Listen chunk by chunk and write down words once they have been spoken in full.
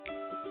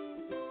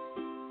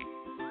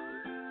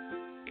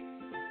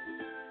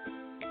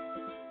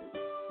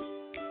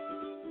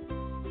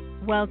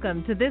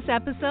Welcome to this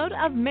episode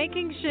of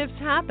Making Shifts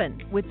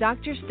Happen with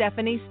Dr.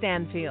 Stephanie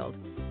Stanfield.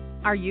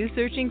 Are you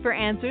searching for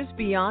answers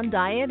beyond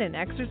diet and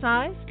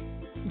exercise?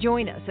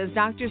 Join us as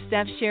Dr.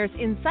 Steph shares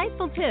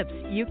insightful tips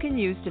you can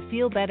use to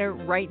feel better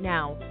right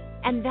now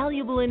and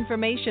valuable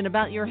information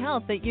about your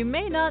health that you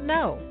may not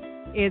know.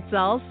 It's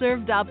all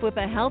served up with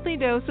a healthy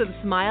dose of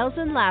smiles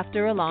and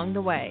laughter along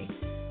the way.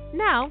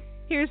 Now,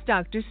 here's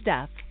Dr.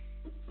 Steph.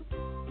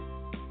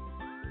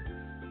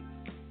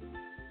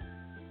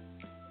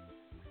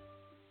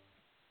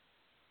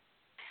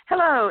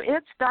 Hello,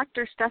 it's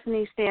Dr.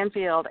 Stephanie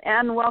Stanfield,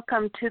 and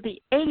welcome to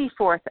the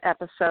 84th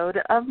episode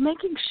of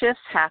Making Shifts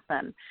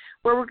Happen,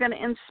 where we're going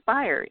to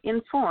inspire,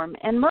 inform,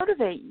 and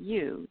motivate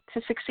you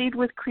to succeed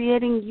with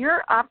creating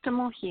your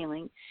optimal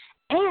healing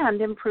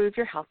and improve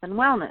your health and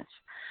wellness.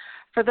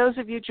 For those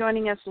of you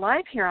joining us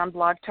live here on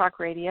Blog Talk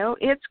Radio,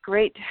 it's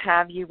great to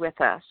have you with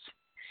us.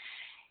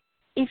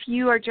 If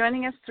you are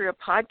joining us through a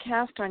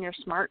podcast on your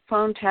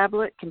smartphone,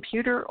 tablet,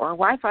 computer, or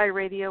Wi-Fi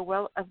radio,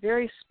 well, a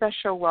very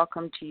special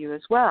welcome to you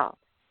as well.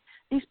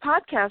 These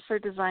podcasts are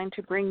designed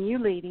to bring you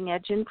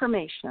leading-edge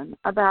information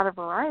about a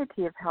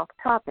variety of health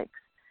topics.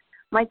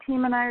 My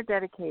team and I are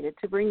dedicated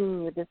to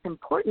bringing you this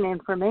important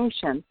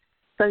information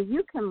so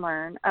you can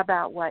learn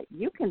about what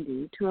you can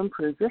do to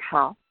improve your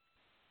health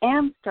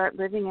and start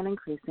living an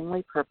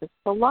increasingly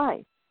purposeful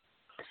life.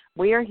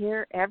 We are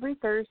here every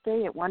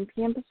Thursday at 1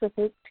 p.m.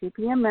 Pacific, 2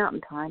 p.m.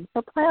 Mountain Time,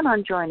 so plan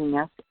on joining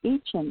us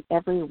each and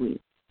every week.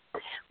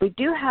 We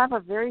do have a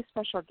very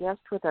special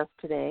guest with us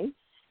today,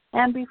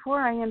 and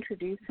before I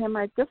introduce him,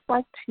 I'd just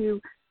like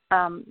to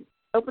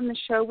open the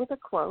show with a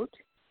quote.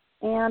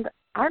 And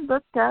I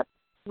looked up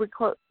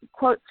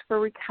quotes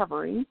for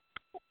recovery,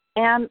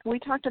 and we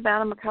talked about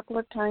them a couple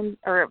of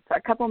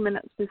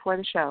minutes before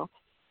the show,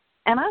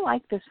 and I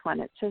like this one.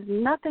 It says,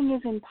 "Nothing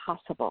is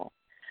impossible.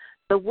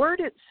 The word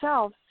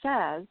itself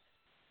says,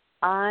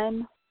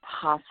 I'm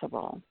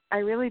possible." I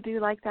really do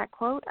like that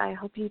quote. I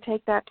hope you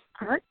take that to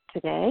heart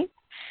today.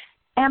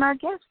 And our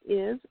guest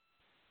is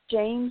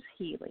James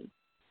Healy.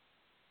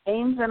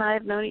 James and I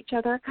have known each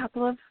other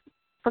for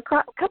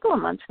a couple of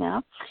months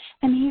now,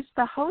 and he's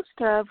the host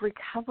of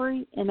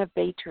Recovery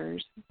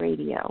Innovators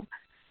Radio,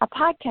 a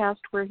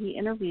podcast where he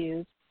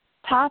interviews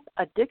top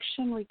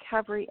addiction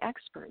recovery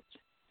experts,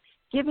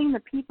 giving the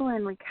people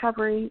in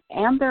recovery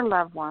and their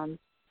loved ones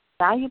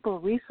valuable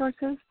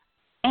resources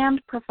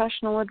and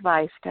professional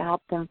advice to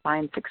help them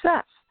find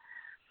success.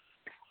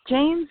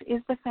 James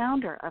is the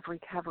founder of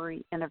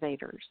Recovery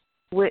Innovators,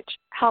 which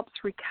helps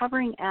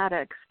recovering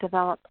addicts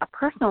develop a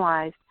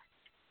personalized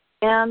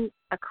and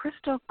a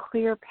crystal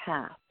clear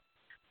path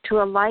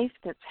to a life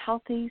that's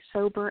healthy,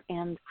 sober,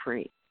 and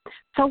free.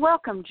 So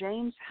welcome,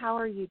 James. How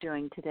are you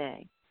doing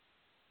today?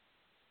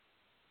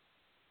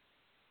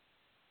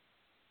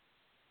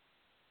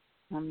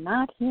 I'm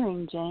not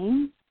hearing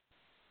James.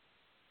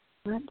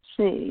 Let's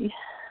see.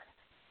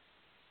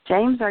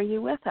 James, are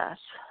you with us?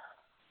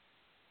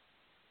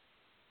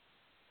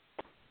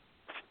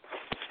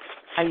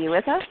 Are you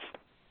with us?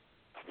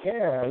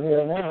 Yeah, I'm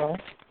here now.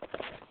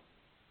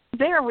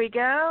 There we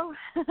go.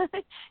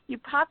 You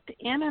popped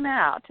in and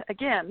out.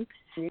 Again,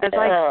 as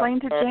I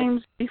explained to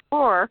James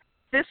before,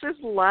 this is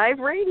live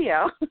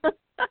radio.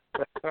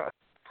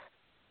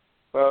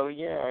 Well,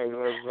 yeah, I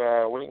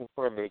was waiting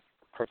for the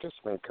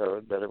participant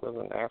code, but it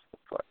wasn't asking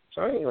for it.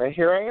 So anyway,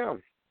 here I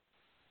am.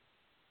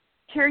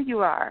 Here you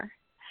are.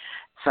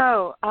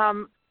 So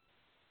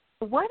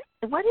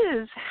what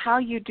is how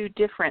you do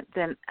different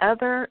than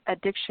other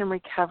addiction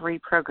recovery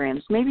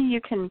programs? Maybe you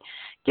can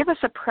give us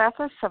a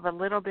preface of a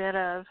little bit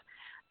of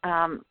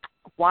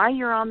why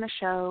you're on the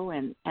show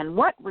and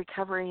what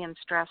recovery and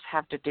stress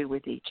have to do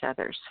with each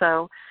other.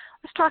 So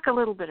let's talk a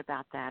little bit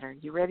about that. Are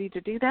you ready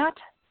to do that?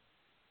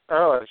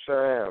 Oh, I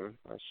sure am.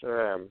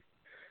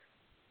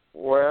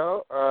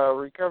 Well,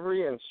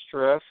 recovery and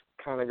stress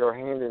kind of go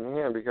hand in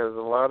hand because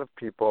a lot of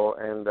people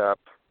end up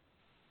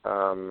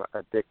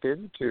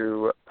addicted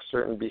to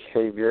certain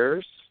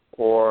behaviors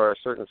or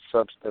certain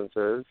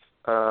substances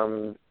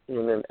in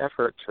an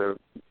effort to,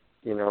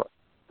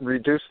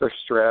 reduce their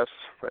stress,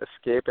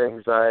 escape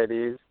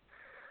anxieties,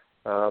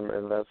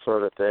 and that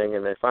sort of thing.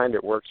 And they find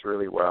it works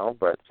really well,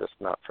 but just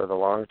not for the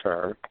long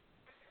term.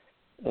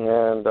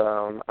 And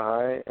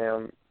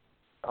I'm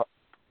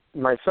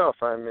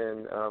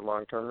in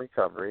long-term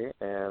recovery,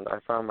 and I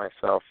found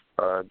myself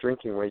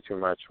drinking way too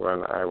much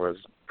when I was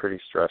pretty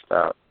stressed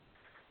out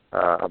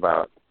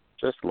about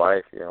just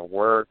life,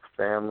 work,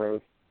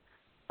 family,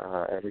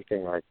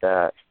 everything like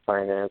that,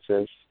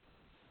 finances.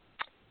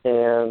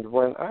 And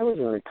when I was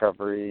in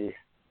recovery,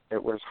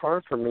 it was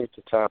hard for me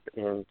to tap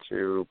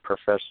into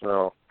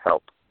professional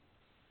help.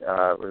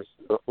 It was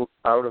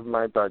out of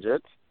my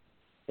budget,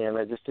 and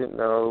I just didn't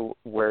know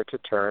where to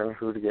turn,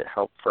 who to get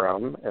help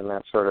from, and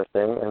that sort of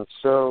thing. And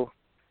so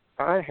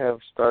I have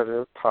started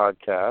a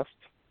podcast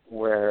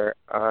where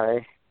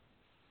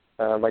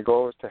my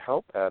goal is to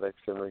help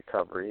addicts in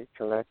recovery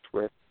connect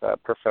with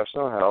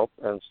professional help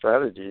and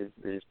strategies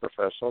these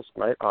professionals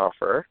might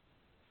offer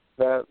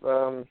that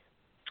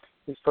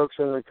these folks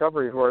in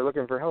recovery who are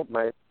looking for help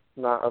might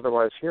not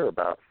otherwise hear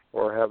about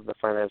or have the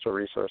financial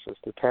resources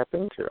to tap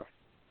into.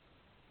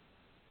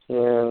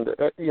 And,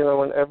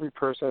 when every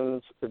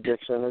person's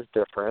addiction is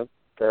different,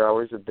 they're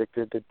always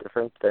addicted to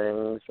different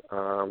things.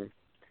 And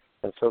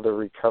so the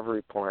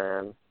recovery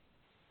plan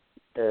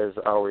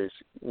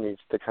needs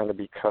to kind of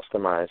be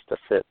customized to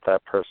fit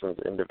that person's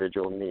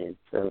individual needs.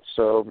 And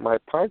so my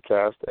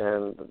podcast,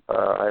 and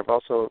I've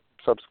also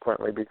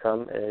subsequently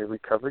become a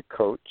recovery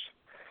coach.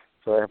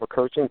 So I have a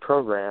coaching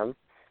program,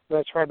 and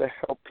I try to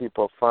help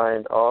people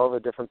find all the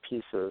different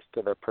pieces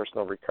to their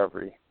personal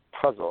recovery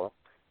puzzle,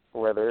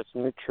 whether it's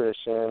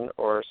nutrition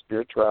or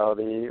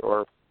spirituality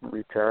or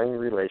repairing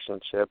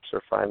relationships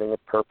or finding a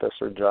purpose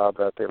or job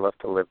that they love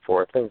to live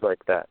for, things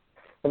like that.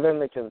 And then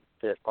they can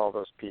fit all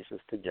those pieces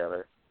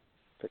together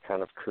to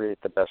kind of create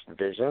the best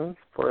vision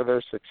for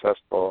their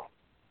successful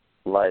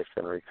life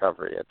in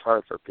recovery. It's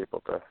hard for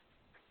people to,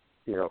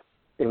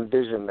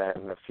 envision that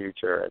in the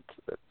future.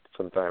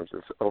 Sometimes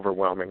it's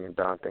overwhelming and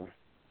daunting.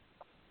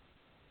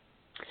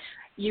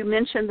 You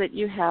mentioned that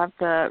you have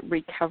the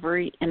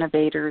Recovery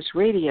Innovators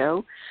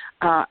Radio.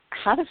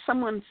 How does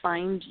someone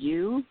find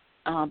you,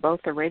 both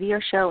the radio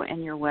show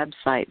and your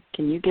website?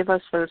 Can you give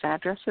us those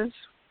addresses?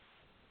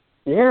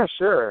 Yeah,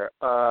 sure.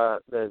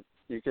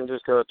 You can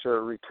just go to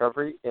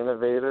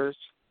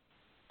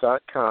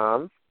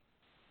recoveryinnovators.com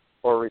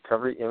or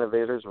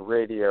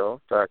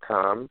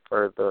recoveryinnovatorsradio.com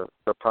for the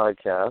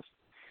podcast.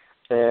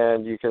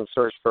 And you can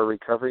search for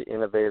Recovery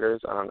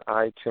Innovators on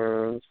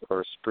iTunes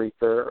or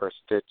Spreaker or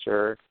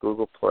Stitcher,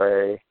 Google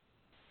Play,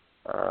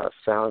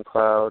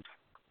 SoundCloud.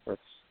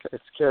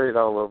 It's carried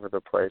all over the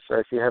place. So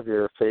if you have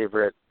your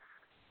favorite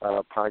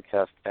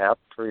podcast app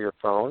for your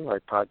phone,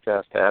 like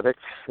Podcast Addict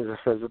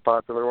is a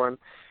popular one,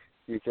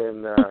 you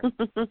can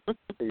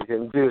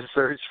do a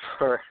search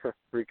for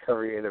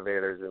Recovery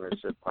Innovators and it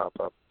should pop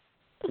up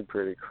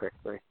pretty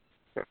quickly.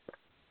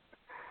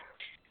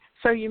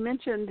 So you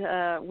mentioned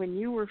when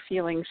you were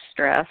feeling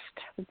stressed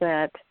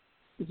that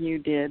you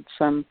did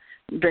some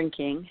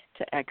drinking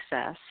to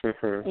excess.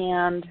 Mm-hmm.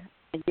 And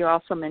you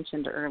also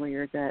mentioned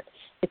earlier that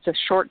it's a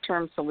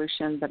short-term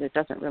solution, but it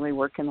doesn't really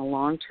work in the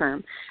long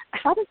term.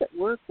 How does it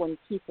work when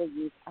people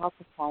use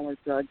alcohol or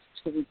drugs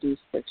to reduce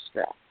their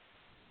stress?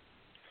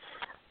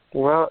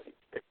 Well,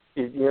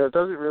 it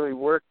doesn't really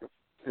work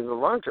in the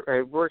long term.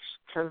 It works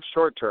kind of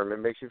short term. It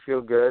makes you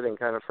feel good and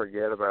kind of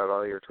forget about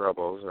all your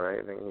troubles, right?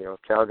 And,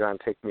 Calgon,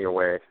 take me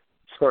away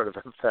sort of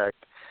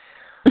effect.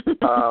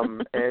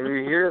 And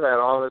you hear that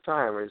all the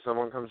time when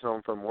someone comes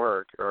home from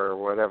work or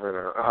whatever.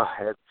 They're, I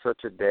had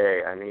such a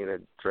day. I need a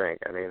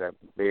drink. I need a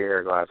beer,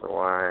 a glass of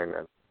wine.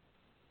 And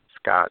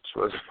scotch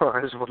was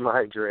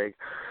my drink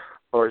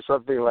or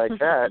something like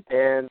that.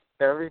 And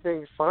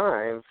everything's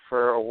fine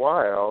for a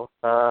while.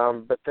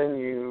 But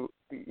then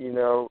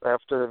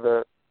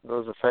after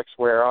those effects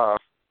wear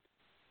off,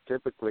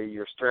 typically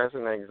your stress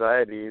and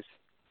anxieties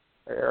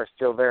are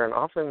still there, and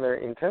often they're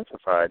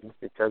intensified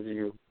because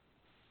you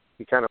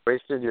kind of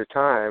wasted your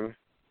time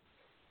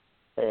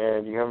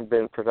and you haven't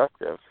been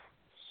productive.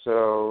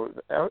 So,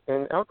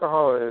 and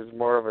alcohol is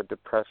more of a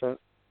depressant,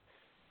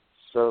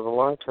 so the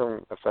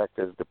long-term effect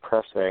is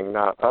depressing,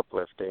 not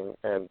uplifting,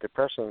 and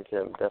depression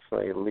can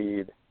definitely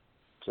lead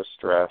to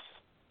stress.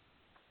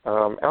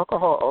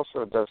 Alcohol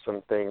also does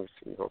some things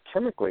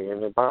chemically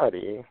in your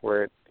body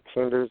where it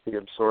hinders the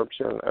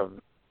absorption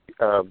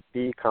of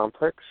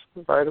B-complex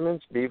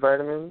vitamins, B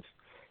vitamins,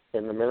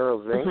 and the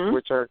mineral zinc, mm-hmm.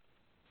 which are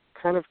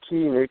kind of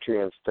key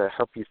nutrients to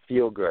help you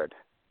feel good.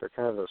 They're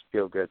kind of those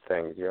feel-good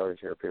things. You always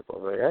hear people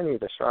say, I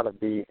need a shot of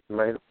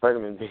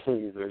vitamin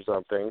B's or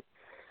something.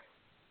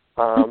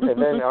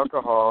 And then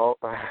alcohol,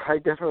 I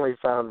definitely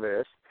found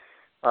this.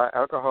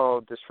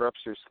 Alcohol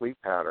disrupts your sleep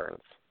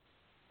patterns.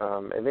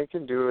 And they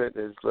can do it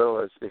as little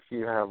as if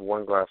you have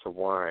one glass of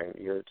wine,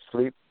 your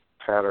sleep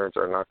patterns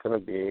are not going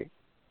to be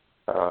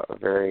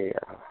very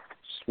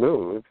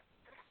smooth,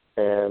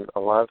 and a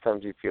lot of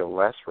times you feel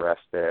less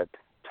rested,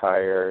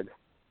 tired,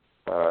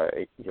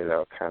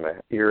 kind of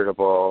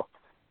irritable,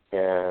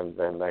 and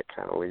then that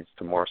kind of leads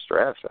to more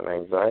stress and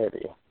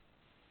anxiety.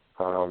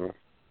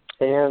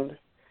 And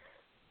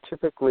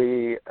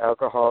typically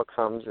alcohol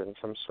comes in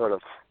some sort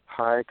of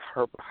high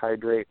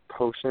carbohydrate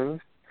potion,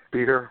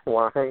 beer,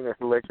 wine, or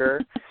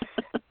liquor,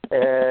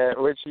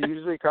 which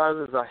usually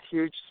causes a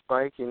huge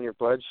spike in your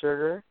blood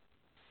sugar.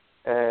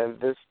 And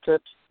this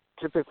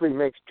typically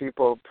makes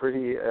people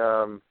pretty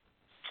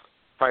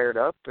fired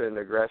up and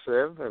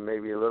aggressive and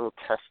maybe a little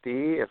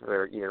testy if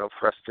they're,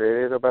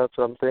 frustrated about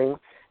something.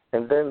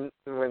 And then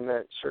when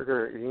that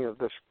sugar,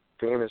 the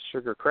famous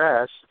sugar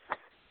crash,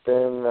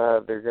 then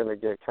they're going to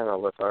get kind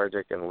of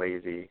lethargic and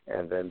lazy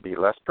and then be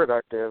less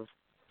productive,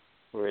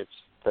 which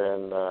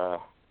then,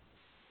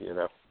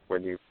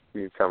 when you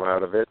come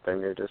out of it, then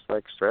you're just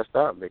like stressed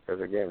out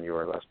because, again, you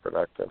are less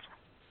productive.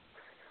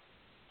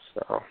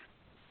 So.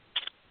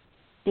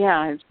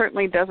 Yeah, it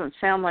certainly doesn't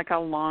sound like a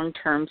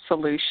long-term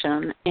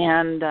solution.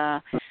 And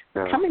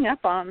coming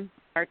up on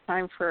our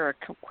time for a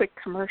quick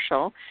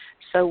commercial,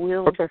 so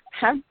we'll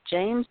have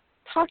James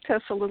talk to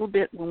us a little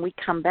bit when we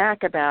come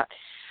back about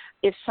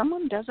if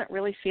someone doesn't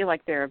really feel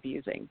like they're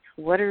abusing,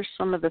 what are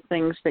some of the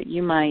things that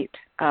you might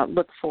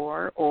look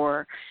for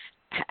or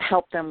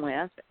help them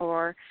with,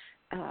 or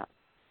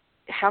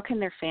how can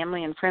their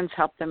family and friends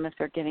help them if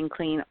they're getting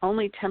clean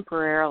only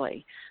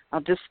temporarily?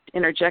 I'll just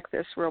interject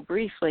this real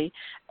briefly.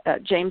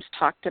 James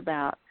talked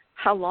about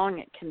how long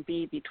it can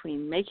be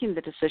between making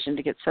the decision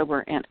to get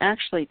sober and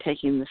actually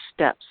taking the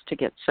steps to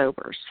get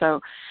sober.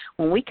 So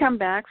when we come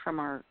back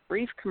from our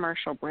brief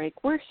commercial break,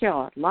 we'll hear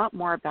a lot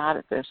more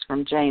about this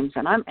from James,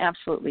 and I'm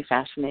absolutely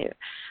fascinated.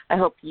 I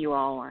hope you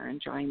all are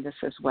enjoying this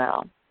as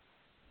well.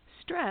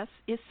 Stress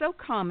is so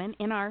common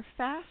in our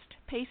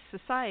fast-paced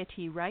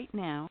society right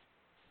now,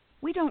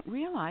 we don't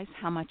realize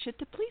how much it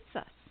depletes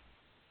us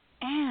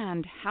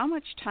and how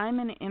much time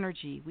and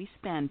energy we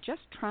spend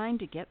just trying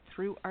to get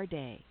through our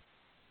day.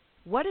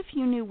 What if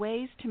you knew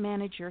ways to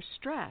manage your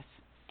stress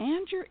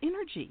and your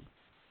energy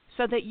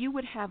so that you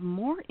would have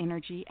more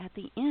energy at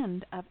the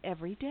end of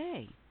every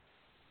day?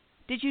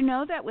 Did you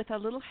know that with a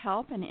little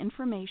help and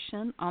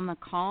information on the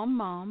Calm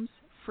Moms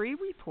free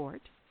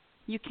report,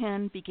 you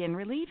can begin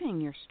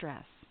relieving your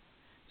stress?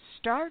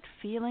 Start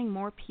feeling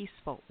more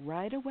peaceful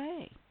right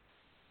away.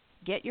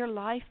 Get your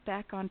life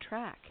back on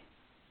track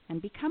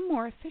and become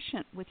more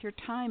efficient with your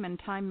time and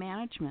time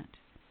management.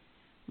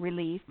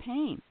 Relieve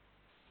pain.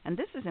 And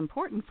this is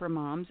important for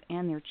moms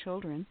and their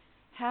children.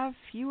 Have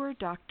fewer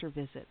doctor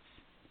visits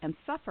and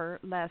suffer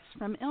less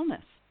from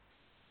illness.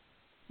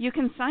 You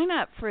can sign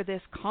up for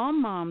this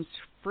Calm Moms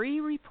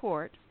free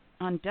report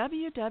on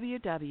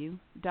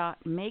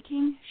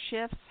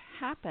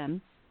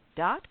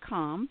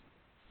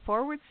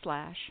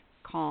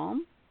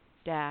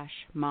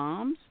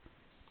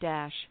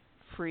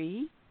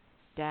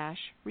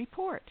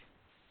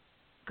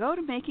Go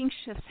to Making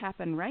Shifts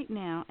Happen right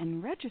now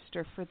and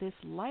register for this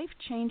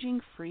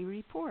life-changing free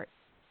report.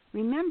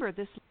 Remember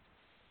this.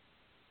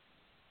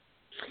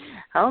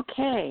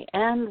 Okay,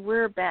 and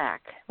we're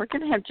back. We're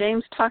going to have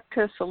James talk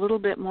to us a little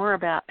bit more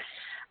about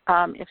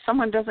if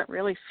someone doesn't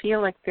really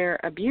feel like they're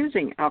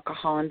abusing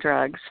alcohol and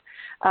drugs,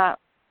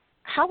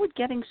 how would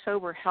getting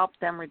sober help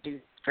them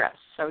reduce stress?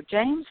 So,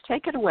 James,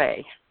 take it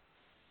away.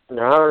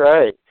 All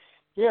right.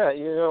 Yeah,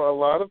 a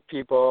lot of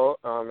people,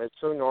 it's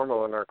so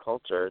normal in our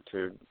culture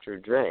to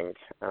drink.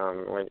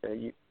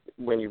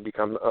 When you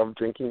become of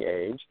drinking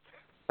age,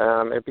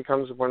 it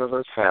becomes one of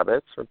those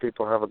habits where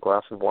people have a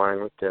glass of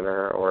wine with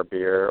dinner or a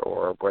beer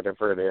or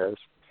whatever it is.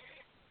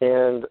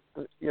 And,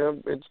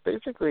 it's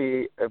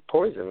basically a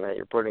poison that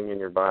you're putting in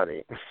your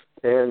body.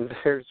 And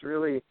there's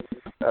really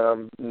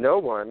no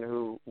one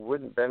who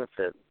wouldn't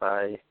benefit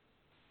by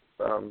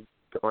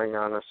going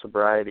on a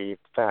sobriety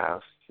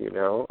fast,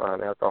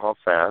 on alcohol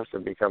fast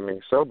and becoming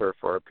sober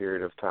for a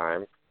period of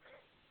time.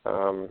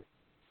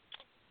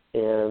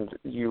 And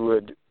you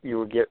would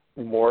get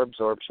more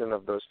absorption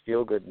of those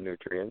feel-good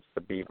nutrients,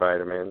 the B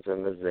vitamins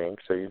and the zinc,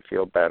 so you'd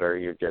feel better.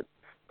 You'd get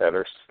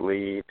better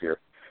sleep. Your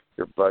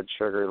blood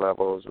sugar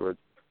levels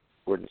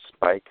wouldn't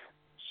spike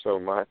so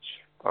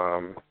much,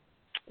 and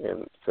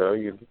so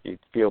you'd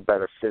feel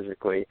better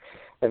physically.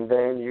 And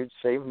then you'd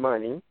save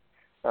money.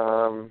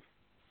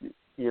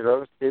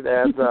 It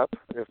adds up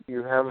if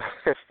you have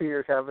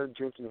a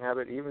drinking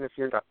habit, even if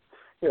you're not,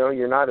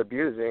 you're not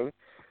abusing.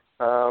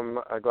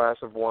 A glass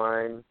of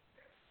wine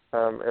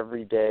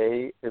every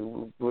day,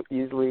 it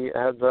easily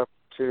adds up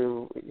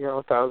to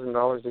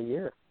 $1,000 a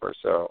year or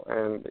so.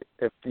 And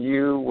if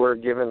you were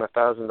given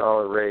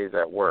 $1,000 raise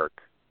at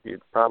work,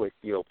 you'd probably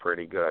feel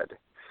pretty good.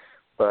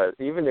 But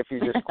even if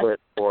you just quit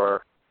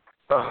for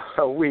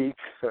a week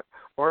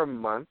or a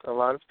month, a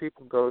lot of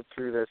people go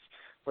through this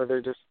where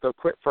they'll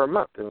quit for a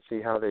month and see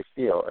how they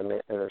feel, and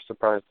they're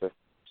surprised to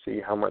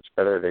see how much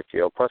better they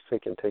feel. Plus, they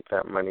can take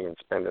that money and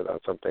spend it on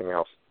something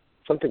else,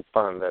 something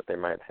fun that they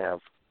might have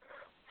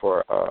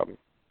for a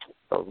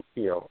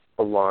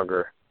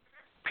longer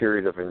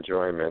period of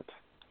enjoyment,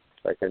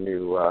 like a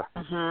new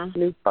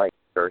bike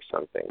or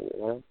something.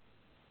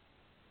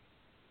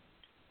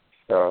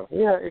 So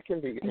it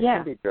can be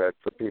good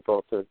for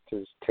people to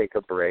take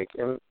a break,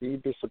 and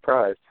you'd be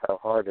surprised how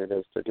hard it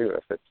is to do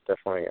if it's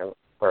definitely a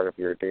part of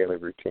your daily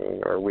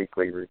routine or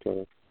weekly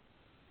routine.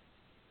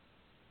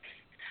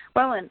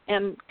 Well,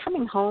 and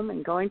coming home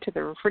and going to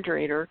the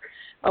refrigerator,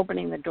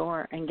 opening the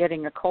door and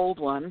getting a cold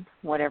one,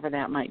 whatever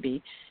that might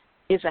be,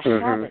 is a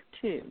habit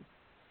too.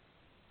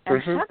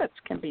 And habits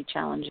can be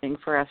challenging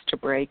for us to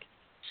break,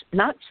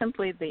 not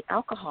simply the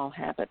alcohol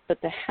habit, but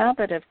the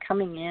habit of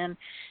coming in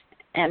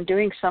and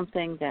doing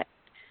something that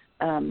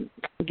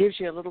gives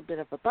you a little bit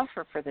of a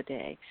buffer for the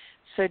day.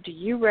 So do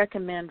you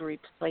recommend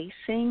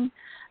replacing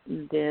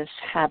this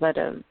habit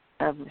of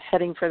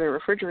heading for the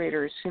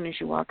refrigerator as soon as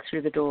you walk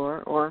through the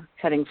door or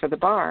heading for the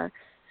bar?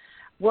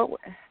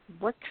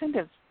 What kind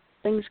of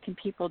things can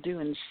people do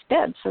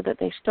instead so that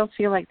they still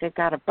feel like they've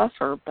got a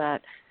buffer,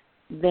 but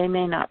they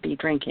may not be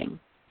drinking?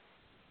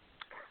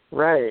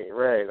 Right.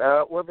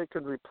 Well, they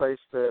could replace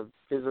the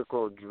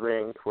physical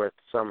drink with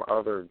some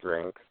other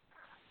drink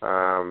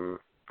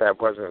that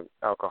wasn't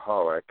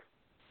alcoholic.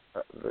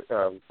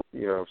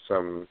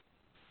 Some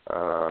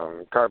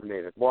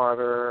carbonated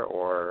water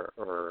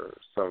or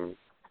some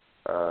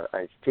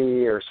iced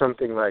tea or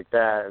something like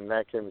that, and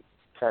that can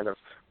kind of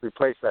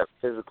replace that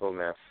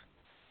physicalness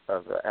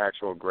of the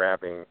actual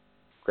grabbing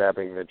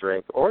the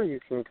drink. Or you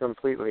can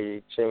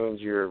completely change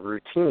your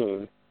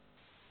routine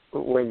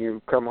when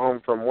you come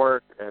home from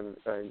work and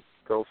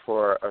go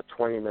for a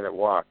 20-minute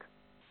walk,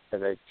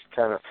 and it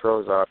kind of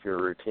throws off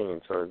your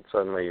routine. So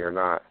suddenly you're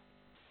not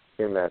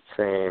in that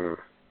same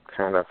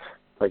kind of,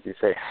 like you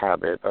say,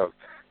 habit of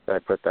I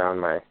put down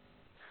my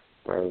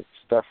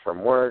stuff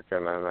from work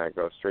and then I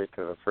go straight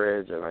to the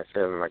fridge and I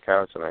sit on my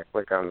couch and I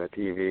click on the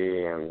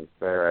TV and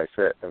there I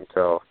sit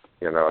until,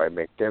 I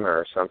make dinner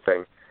or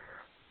something.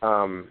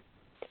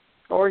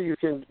 Or you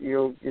can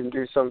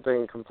do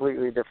something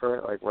completely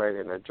different, like write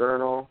in a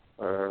journal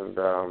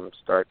and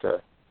start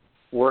to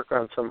work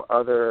on some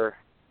other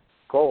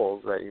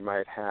goals that you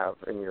might have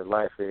in your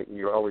life.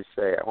 You always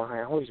say, well,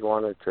 I always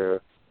wanted to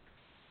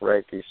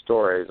write these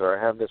stories, or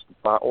I have this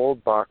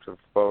old box of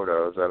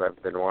photos that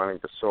I've been wanting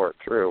to sort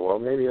through. Well,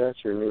 maybe that's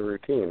your new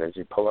routine, is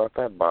you pull out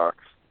that box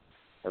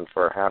and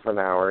for half an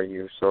hour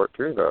you sort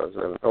through those,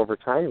 and over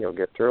time you'll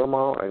get through them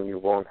all and you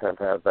won't have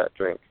had that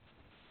drink.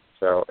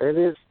 So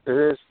it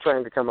is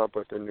trying to come up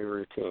with a new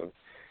routine.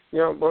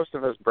 Most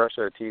of us brush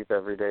our teeth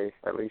every day,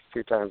 at least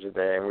 2 times a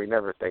day, and we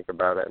never think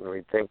about it, and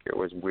we think it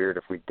was weird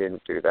if we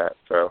didn't do that.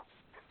 So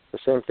the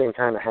same thing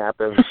kind of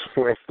happens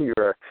when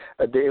you're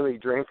a daily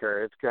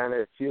drinker.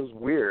 It feels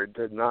weird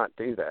to not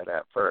do that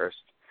at first,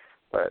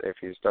 but if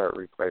you start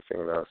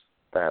replacing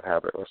that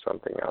habit with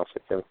something else,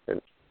 it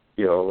can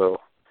feel a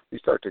little. You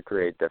start to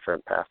create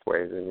different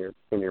pathways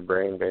in your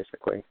brain,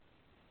 basically.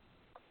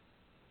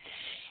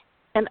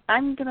 And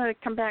I'm going to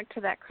come back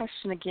to that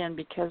question again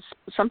because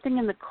something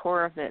in the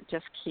core of it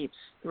just keeps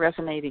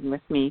resonating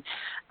with me.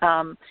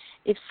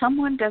 If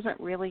someone doesn't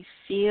really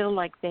feel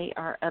like they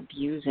are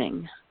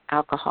abusing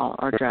alcohol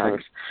or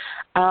drugs,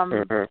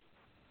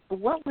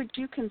 what would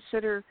you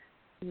consider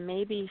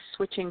maybe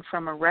switching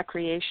from a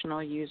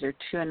recreational user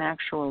to an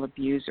actual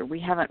abuser? We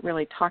haven't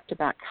really talked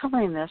about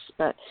covering this,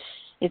 but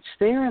it's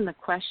there in the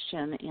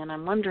question, and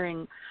I'm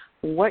wondering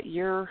what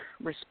your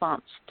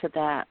response to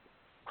that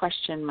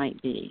question might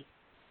be.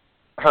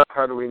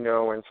 How do we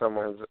know when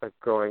someone's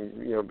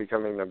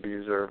becoming an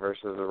abuser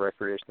versus a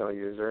recreational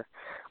user?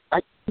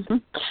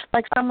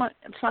 Like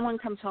someone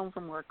comes home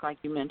from work, like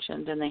you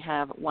mentioned, and they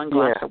have one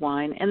glass of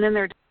wine, and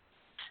then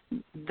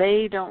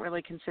they don't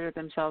really consider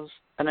themselves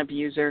an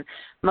abuser.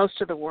 Most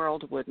of the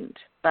world wouldn't,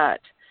 but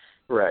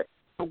right.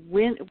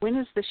 When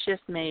is the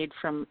shift made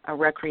from a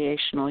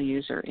recreational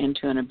user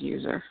into an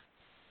abuser?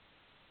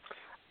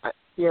 I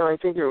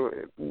think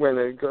when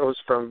it goes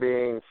from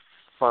being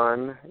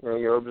fun,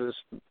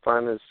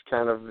 fun is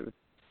kind of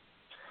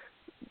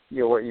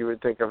what you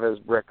would think of as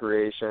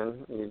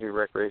recreation. You do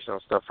recreational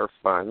stuff for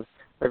fun.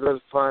 It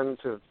goes fun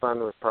to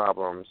fun with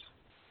problems.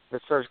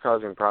 It starts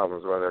causing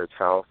problems, whether it's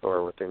health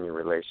or within your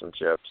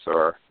relationships,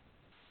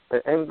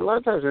 and a lot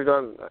of times we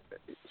don't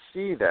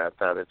see that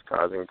it's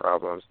causing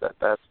problems,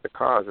 that's the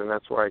cause, and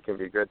that's why it can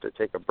be good to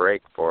take a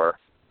break for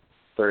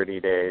 30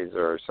 days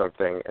or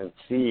something and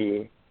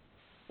see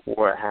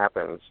what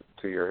happens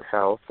to your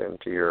health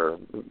and to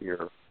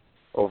your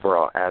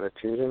overall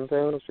attitude and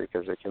things,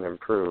 because it can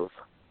improve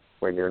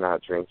when you're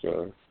not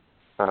drinking.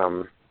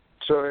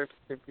 So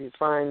if you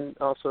find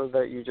also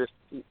that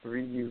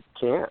you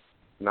can't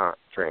not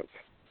drink,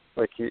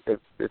 like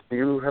if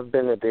you have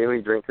been a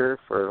daily drinker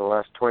for the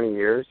last 20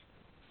 years,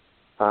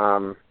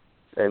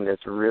 and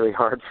it's really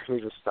hard for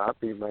you to stop,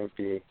 you might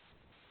be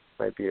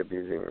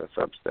abusing the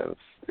substance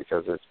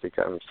because it's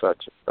become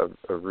such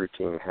a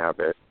routine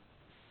habit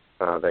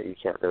that you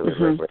can't really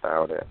live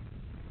without it.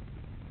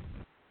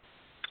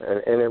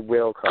 And it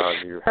will cause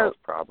you health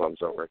problems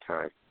over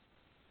time.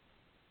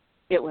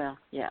 It will,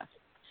 yes.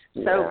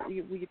 So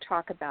you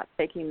talk about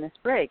taking this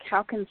break.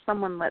 How can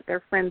someone let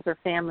their friends or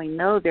family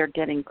know they're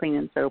getting clean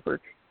and sober,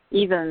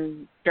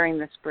 even during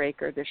this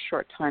break or this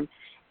short time,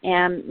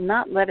 and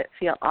not let it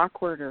feel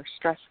awkward or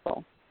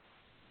stressful?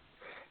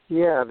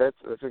 Yeah,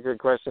 that's a good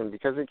question,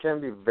 because it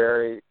can be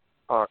very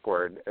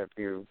awkward if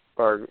you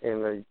are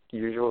in the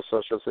usual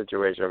social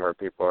situation where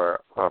people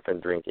are often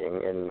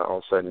drinking and all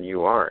of a sudden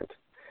you aren't.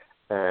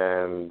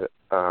 And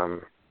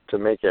to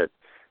make it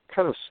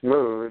kind of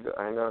smooth,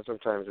 I know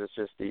sometimes it's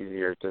just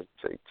easier to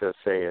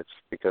say it's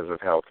because of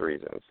health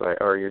reasons,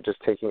 or you're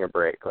just taking a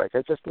break. Like,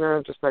 I'm just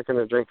not going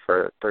to drink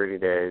for 30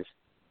 days.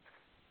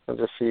 I'll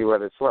just see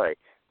what it's like.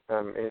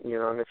 And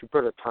if you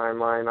put a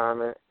timeline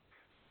on it,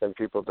 then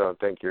people don't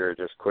think you're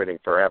just quitting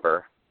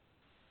forever,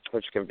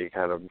 which can be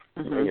kind of,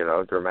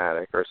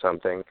 dramatic or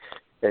something,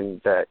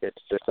 and that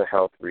it's just a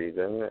health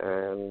reason,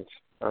 and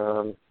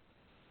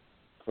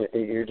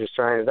you're just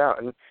trying it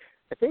out. And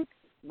I think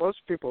most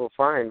people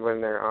find when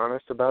they're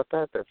honest about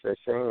that, if they're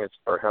saying it's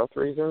for health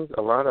reasons,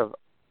 a lot of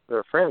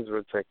their friends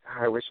would say,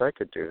 I wish I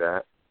could do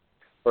that.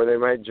 Or they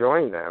might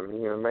join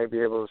them, might be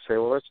able to say,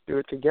 well, let's do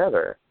it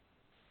together.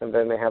 And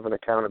then they have an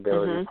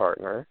accountability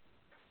partner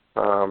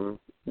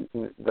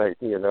that,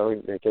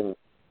 they can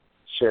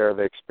share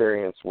the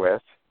experience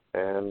with.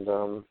 And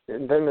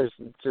then there's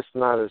just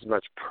not as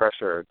much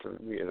pressure to,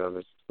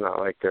 it's not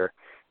like they're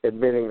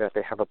admitting that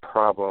they have a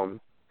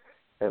problem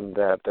and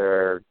that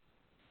they're,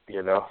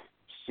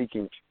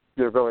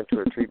 they're going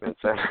to a treatment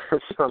center or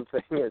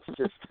something. It's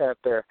just that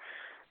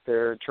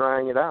they're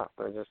trying it out.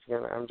 I'm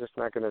just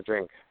not going to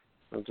drink.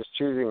 I'm just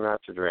choosing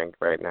not to drink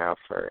right now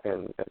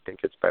and I think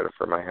it's better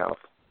for my health.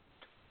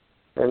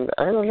 And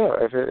I don't know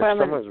if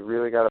someone's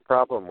really got a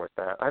problem with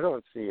that. I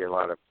don't see a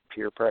lot of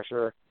peer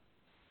pressure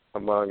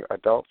among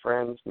adult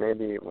friends.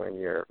 Maybe when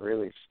you're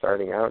really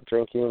starting out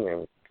drinking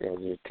and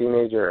you're a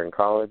teenager or in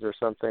college or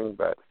something,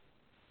 but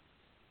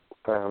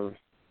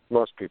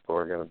most people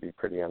are going to be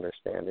pretty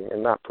understanding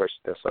and not push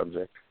the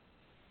subject.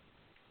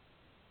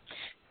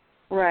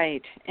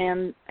 Right,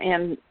 and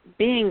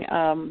being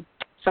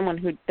someone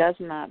who does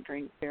not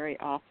drink very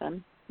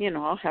often,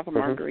 I'll have a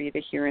margarita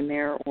here and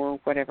there or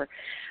whatever.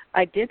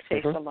 I did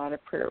face a lot of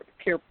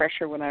peer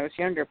pressure when I was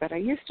younger, but I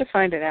used to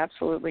find it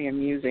absolutely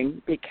amusing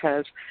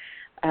because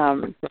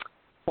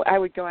I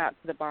would go out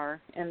to the bar,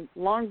 and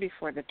long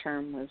before the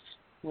term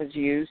was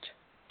used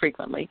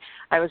frequently,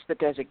 I was the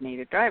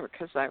designated driver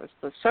because I was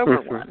the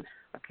sober one,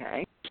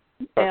 okay?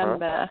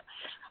 And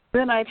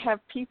then I'd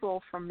have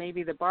people from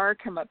maybe the bar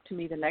come up to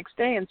me the next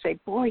day and say,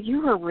 boy, you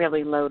were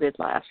really loaded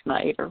last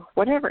night or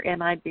whatever.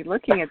 And I'd be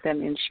looking at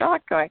them in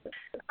shock going,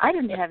 I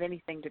didn't have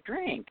anything to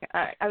drink.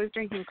 I was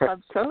drinking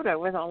club soda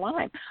with a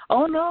lime.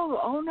 Oh,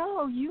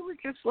 no, you were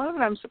just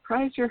loaded. I'm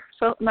surprised you're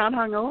not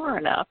hungover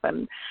enough.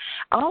 And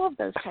all of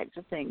those types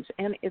of things.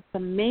 And it's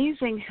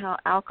amazing how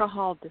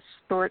alcohol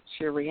distorts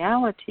your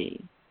reality.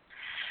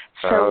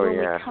 So when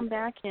we come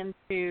back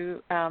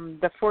into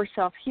the 4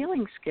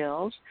 self-healing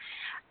skills,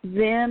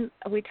 then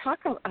we talk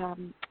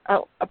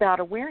about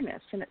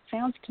awareness, and it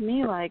sounds to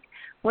me like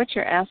what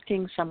you're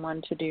asking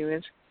someone to do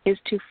is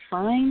to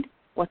find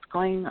what's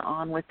going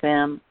on with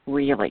them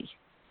really.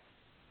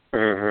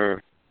 Yeah.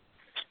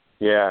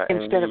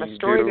 Instead of a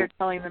story they're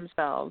telling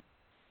themselves.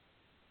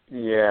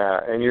 Yeah,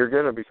 and you're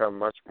going to become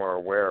much more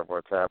aware of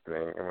what's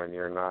happening when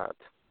you're not,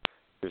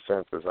 your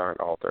senses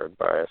aren't altered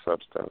by a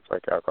substance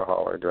like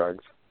alcohol or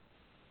drugs.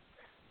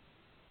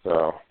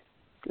 So,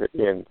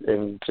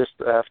 and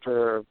just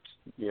after,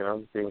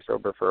 being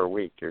sober for a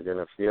week, you're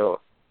gonna feel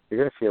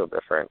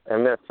different.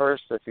 And at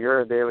first, if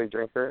you're a daily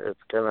drinker,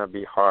 it's gonna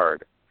be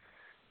hard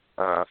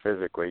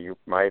physically. You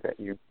might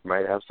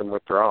have some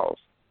withdrawals,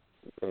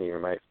 and you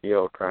might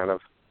feel kind of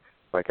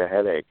like a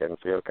headache and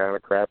feel kind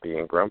of crappy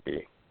and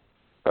grumpy.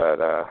 But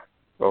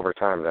over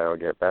time, that'll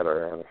get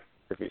better, and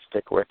if you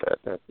stick with it,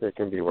 it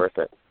can be worth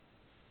it.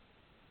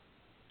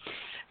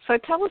 So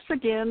tell us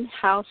again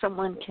how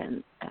someone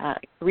can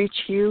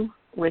reach you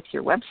with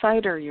your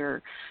website or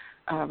your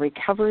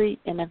Recovery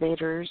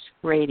Innovators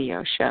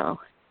radio show.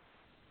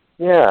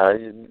 Yeah,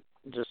 you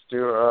just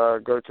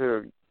go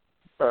to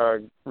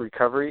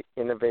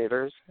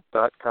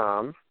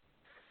recoveryinnovators.com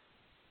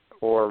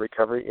or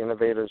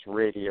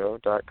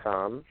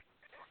recoveryinnovatorsradio.com,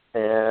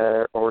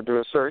 or do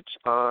a search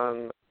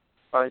on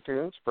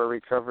iTunes for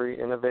Recovery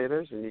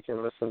Innovators, and you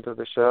can listen to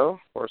the show,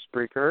 or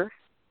Spreaker,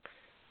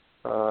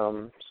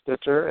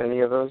 Stitcher, any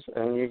of those,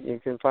 and you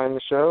can find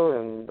the show,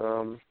 and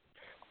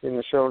in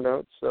the show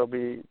notes there'll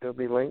be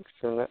links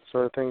and that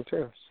sort of thing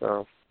too.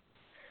 So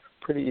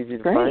pretty easy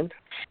to find.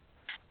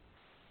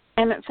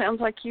 And it sounds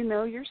like you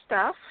know your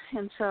stuff.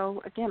 And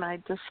so again, I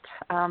just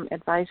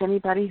advise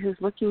anybody who's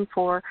looking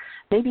for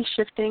maybe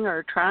shifting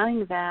or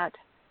trying that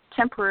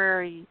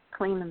temporary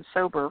clean and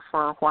sober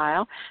for a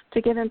while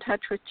to get in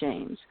touch with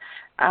James.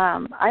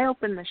 I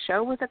opened the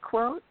show with a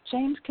quote.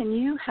 James, can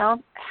you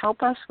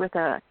help us with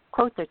a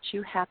quote that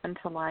you happen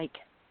to like?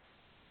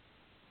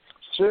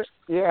 Sure.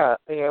 Yeah.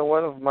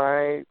 One of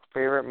my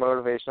favorite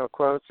motivational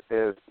quotes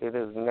is, "It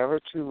is never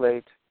too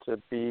late to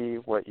be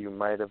what you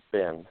might have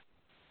been."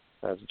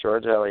 That's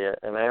George Eliot.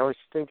 And I always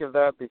think of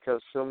that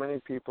because so many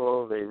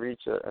people, they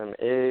reach an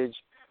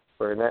age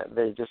where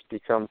they just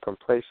become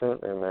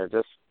complacent and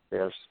they're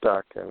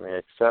stuck and they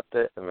accept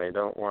it and they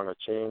don't want to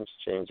change.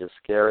 Change is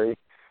scary.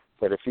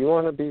 But if you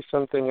want to be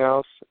something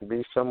else,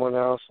 be someone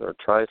else, or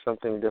try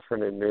something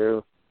different and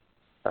new,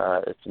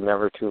 it's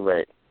never too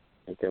late.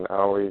 You can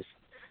always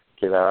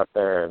get out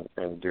there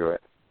and do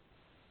it.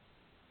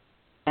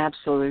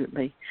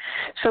 Absolutely.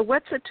 So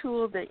what's a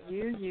tool that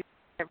you use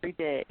every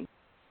day,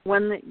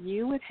 one that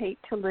you would hate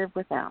to live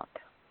without?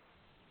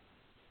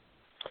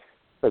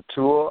 The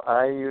tool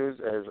I use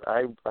is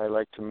I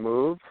like to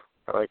move.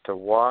 I like to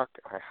walk.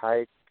 I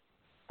hike,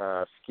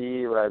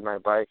 ski, ride my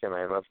bike, and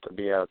I love to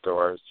be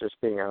outdoors. Just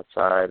being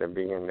outside and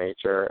being in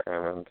nature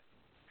and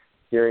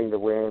hearing the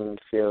wind,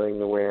 feeling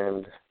the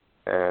wind,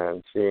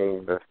 and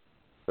seeing the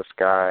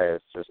sky,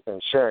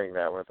 and sharing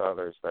that with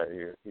others that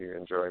you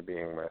enjoy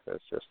being with.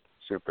 It's just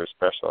super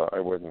special. I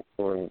wouldn't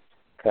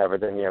have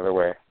it any other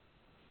way.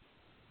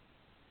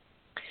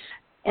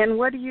 And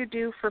what do you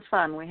do for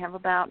fun? We have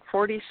about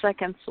 40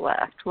 seconds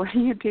left. What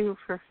do you do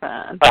for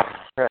fun?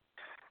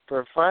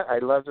 For fun, I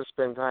love to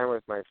spend time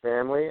with my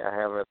family. I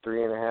have a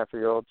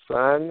 3.5-year-old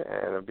son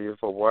and a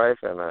beautiful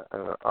wife and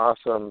an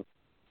awesome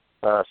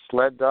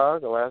sled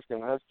dog,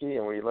 Alaskan Husky,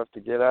 and we love to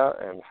get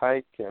out and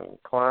hike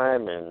and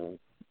climb, and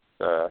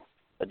I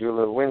do a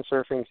little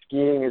windsurfing.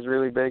 Skiing is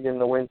really big in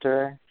the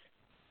winter.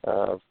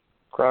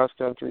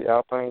 Cross-country,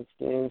 alpine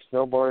skiing,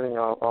 snowboarding,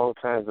 all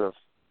kinds of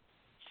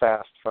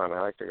fast fun.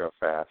 I like to go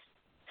fast.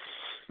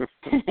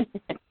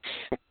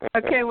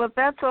 Okay, well,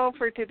 that's all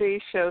for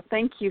today's show.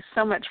 Thank you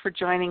so much for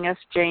joining us,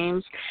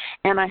 James.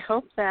 And I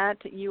hope that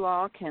you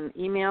all can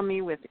email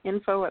me with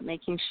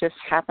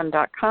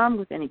info@makingshiftshappen.com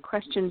with any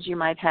questions you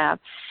might have.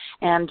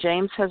 And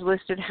James has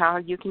listed how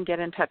you can get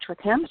in touch with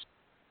him.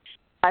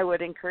 I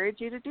would encourage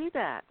you to do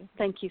that.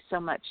 Thank you so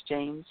much,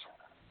 James.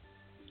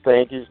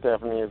 Thank you,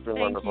 Stephanie. It's been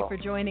wonderful. Thank you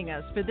for joining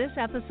us for this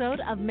episode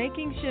of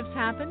Making Shifts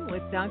Happen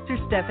with Dr.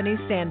 Stephanie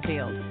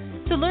Stanfield.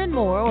 To learn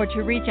more or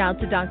to reach out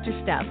to Dr.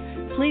 Steph,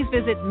 please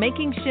visit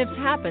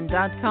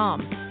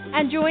makingshiftshappen.com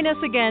and join us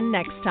again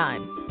next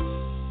time.